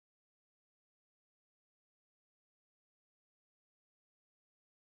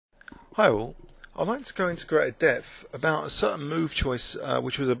Hi all. I'd like to go into greater depth about a certain move choice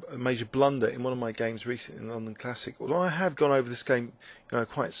which was a major blunder in one of my games recently in the London Classic. Although I have gone over this game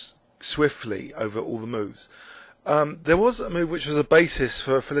quite swiftly over all the moves, there was a move which was a basis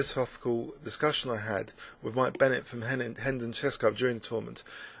for a philosophical discussion I had with Mike Bennett from Hendon Chess Club during the tournament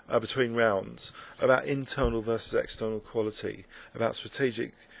between rounds about internal versus external quality, about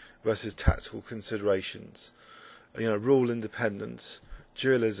strategic versus tactical considerations, rule independence,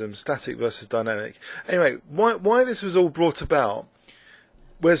 dualism, static versus dynamic. Anyway, why this was all brought about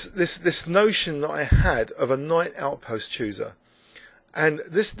was this notion that I had of a knight outpost chooser, and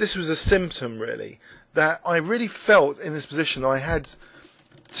this was a symptom really that I really felt in this position. I had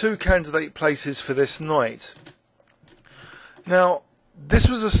two candidate places for this knight. Now, this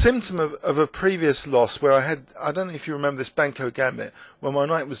was a symptom of a previous loss where I don't know if you remember this Banco Gambit, where my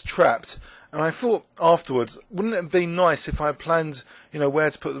knight was trapped, and I thought afterwards, wouldn't it have been nice if I had planned, where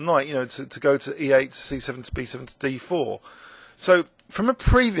to put the knight, to go to E8, to C7, to B7, to D4. So, from a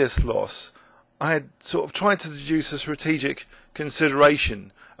previous loss, I had sort of tried to deduce a strategic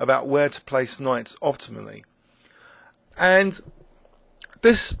consideration about where to place knights optimally. And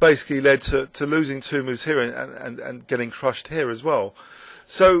this basically led to losing two moves here and getting crushed here as well.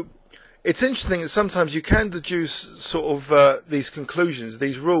 So it's interesting that sometimes you can deduce sort of these conclusions,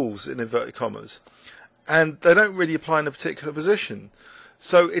 these rules in inverted commas, and they don't really apply in a particular position.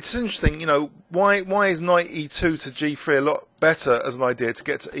 So it's interesting, why is knight e2 to g3 a lot better as an idea to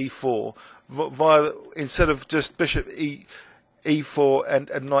get to e4 instead of just bishop e4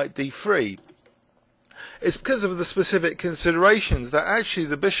 and knight d3? It's because of the specific considerations that actually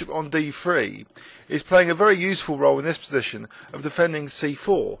the bishop on d3 is playing a very useful role in this position of defending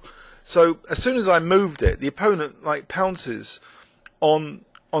c4. So as soon as I moved it, the opponent pounces on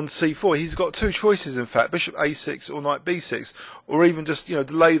c4. He's got two choices, in fact: bishop a6 or knight b6, or even just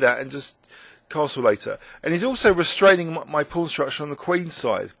delay that and just castle later. And he's also restraining my pawn structure on the queen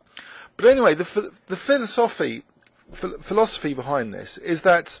side. But anyway, the philosophy behind this is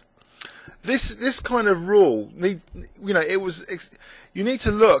that this kind of rule you need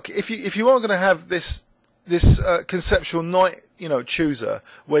to look if you are going to have this conceptual knight chooser,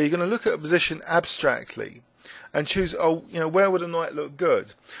 where you're going to look at a position abstractly and choose where would a knight look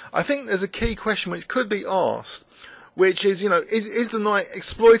good. I think there's a key question which could be asked, which is is the knight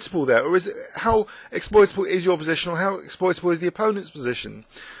exploitable there, or how exploitable is your position, or how exploitable is the opponent's position?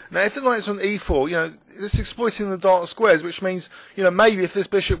 Now, if the knight's on e4, it's exploiting the dark squares, which means maybe if this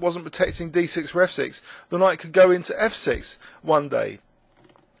bishop wasn't protecting d6 or f6, the knight could go into f6 one day.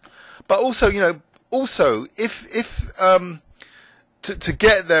 But also, if to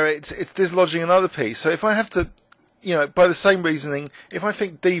get there, it's dislodging another piece. So if I have to, by the same reasoning, if I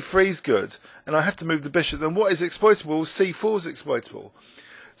think d3 is good and I have to move the bishop, then what is exploitable? Well, c4 is exploitable.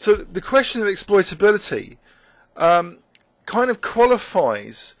 So the question of exploitability kind of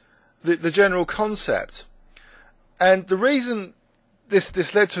qualifies the general concept. And the reason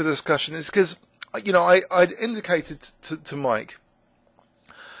this led to a discussion is because I'd indicated to Mike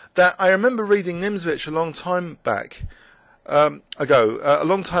that I remember reading Nimzovich a long time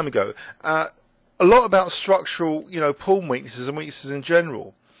ago, a lot about structural, pawn weaknesses and weaknesses in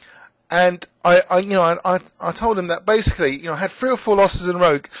general. And I told him that basically, I had 3 or 4 losses in a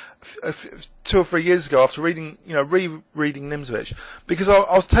row 2 or 3 years ago after reading, rereading Nimzovich, because I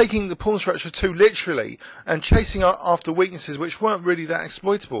was taking the pawn structure too literally and chasing after weaknesses which weren't really that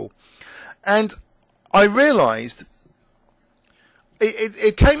exploitable. And I realised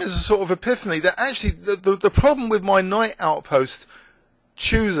it came as a sort of epiphany that actually the problem with my knight outpost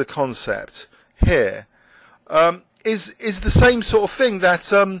chooser concept here is the same sort of thing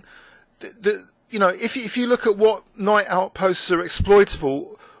that if you look at what knight outposts are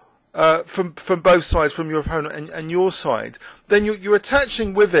exploitable from both sides, from your opponent and your side, then you're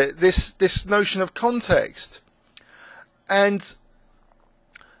attaching with it this notion of context, and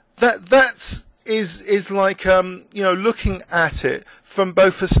that is like looking at it from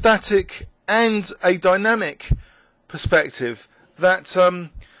both a static and a dynamic perspective. That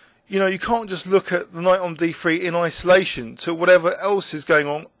you can't just look at the knight on d3 in isolation to whatever else is going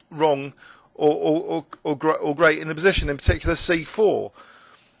on wrong or great in the position, in particular c4.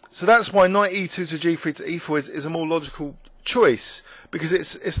 So that's why knight e2 to g3 to e4 is a more logical choice, because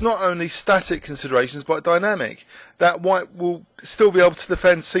it's not only static considerations but dynamic. That white will still be able to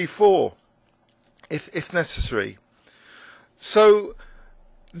defend c4 if necessary. So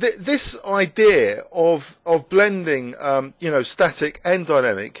this idea of blending static and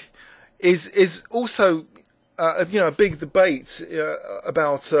dynamic is also a big debate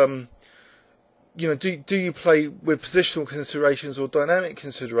about do you play with positional considerations or dynamic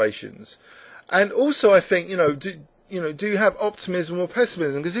considerations? And also, I think, do you have optimism or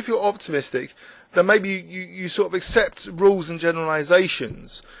pessimism? Because if you're optimistic, then maybe you sort of accept rules and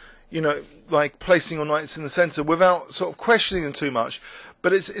generalizations, like placing your knights in the center without sort of questioning them too much.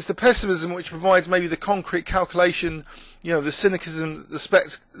 But it's the pessimism which provides maybe the concrete calculation, the cynicism,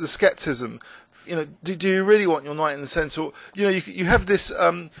 the skepticism. Do you really want your knight in the centre? Or, you have this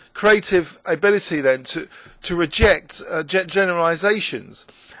creative ability then to reject generalisations,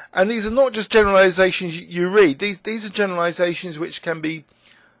 and these are not just generalisations you read. These are generalisations which can be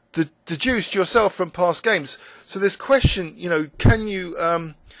deduced yourself from past games. So this question, can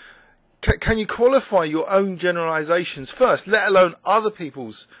you qualify your own generalisations first, let alone other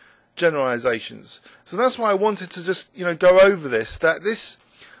people's generalisations? So that's why I wanted to just go over this. That this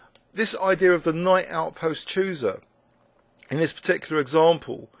idea of the knight outpost chooser in this particular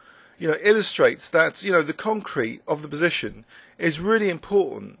example, illustrates that the concrete of the position is really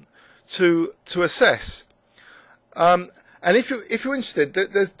important to assess. And if you're interested,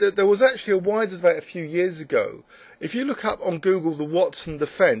 there was actually a wider debate a few years ago. If you look up on Google the Watson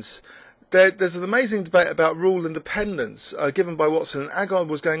defence, there's an amazing debate about rule independence given by Watson, and Agard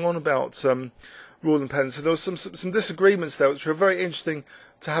was going on about rule independence. So there was some disagreements there, which were very interesting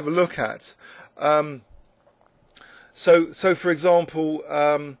to have a look at. So for example,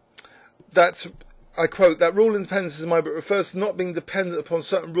 that I quote, that rule independence in my book refers to not being dependent upon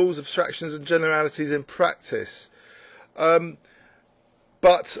certain rules, abstractions and generalities in practice. But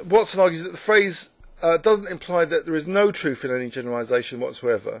Watson argues that the phrase doesn't imply that there is no truth in any generalisation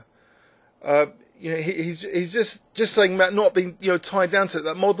whatsoever. He's just saying that not being tied down to it,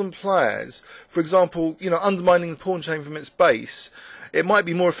 that modern players, for example, undermining the pawn chain from its base, it might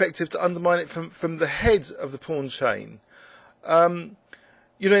be more effective to undermine it from the head of the pawn chain.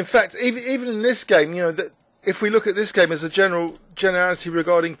 In fact, even in this game, that if we look at this game as a generality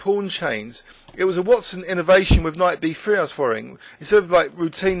regarding pawn chains, it was a Watson innovation with knight b3 I was following. Instead of like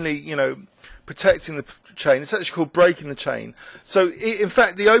routinely, protecting the chain, it's actually called breaking the chain. So in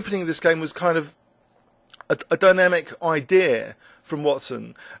fact, the opening of this game was kind of a dynamic idea from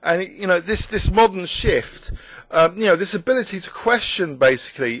Watson, and this modern shift, this ability to question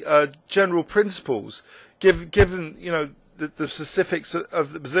basically general principles, given the specifics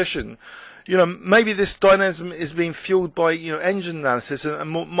of the position. Maybe this dynamism is being fueled by engine analysis and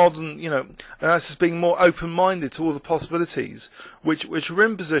more modern analysis being more open-minded to all the possibilities which are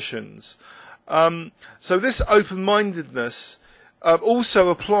in positions. So this open-mindedness also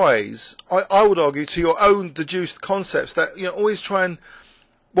applies, I would argue, to your own deduced concepts that always try and,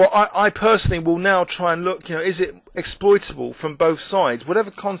 well, I personally will now try and look, is it exploitable from both sides?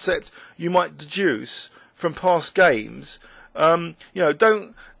 Whatever concept you might deduce from past games,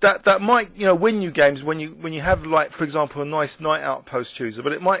 that might win you games when you have, like, for example, a nice knight outpost chooser,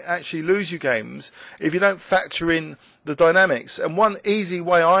 but it might actually lose you games if you don't factor in the dynamics. And one easy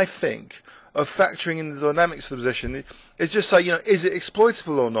way, I think, of factoring in the dynamics of the position is just say, is it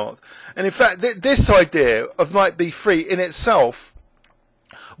exploitable or not? And in fact, this idea of knight b3 in itself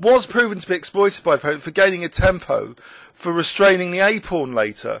was proven to be exploited by the opponent for gaining a tempo, for restraining the a pawn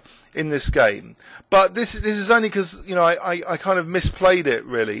later in this game. But this is only because I kind of misplayed it,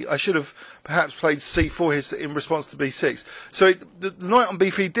 really. I should have perhaps played c4 in response to b6. So the knight on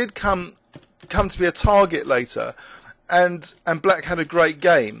b3 did come to be a target later, and black had a great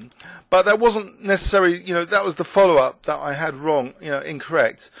game. But that wasn't necessarily, that was the follow-up that I had wrong,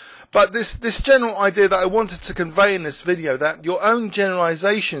 incorrect. But this general idea that I wanted to convey in this video, that your own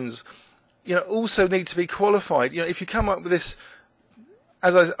generalizations, also need to be qualified. If you come up with this,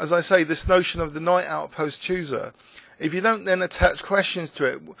 as I say, this notion of the knight outpost chooser, if you don't then attach questions to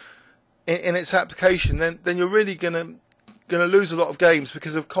it in its application, then you're really gonna lose a lot of games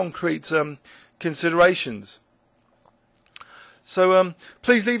because of concrete considerations. So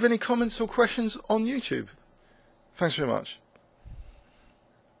please leave any comments or questions on YouTube. Thanks very much.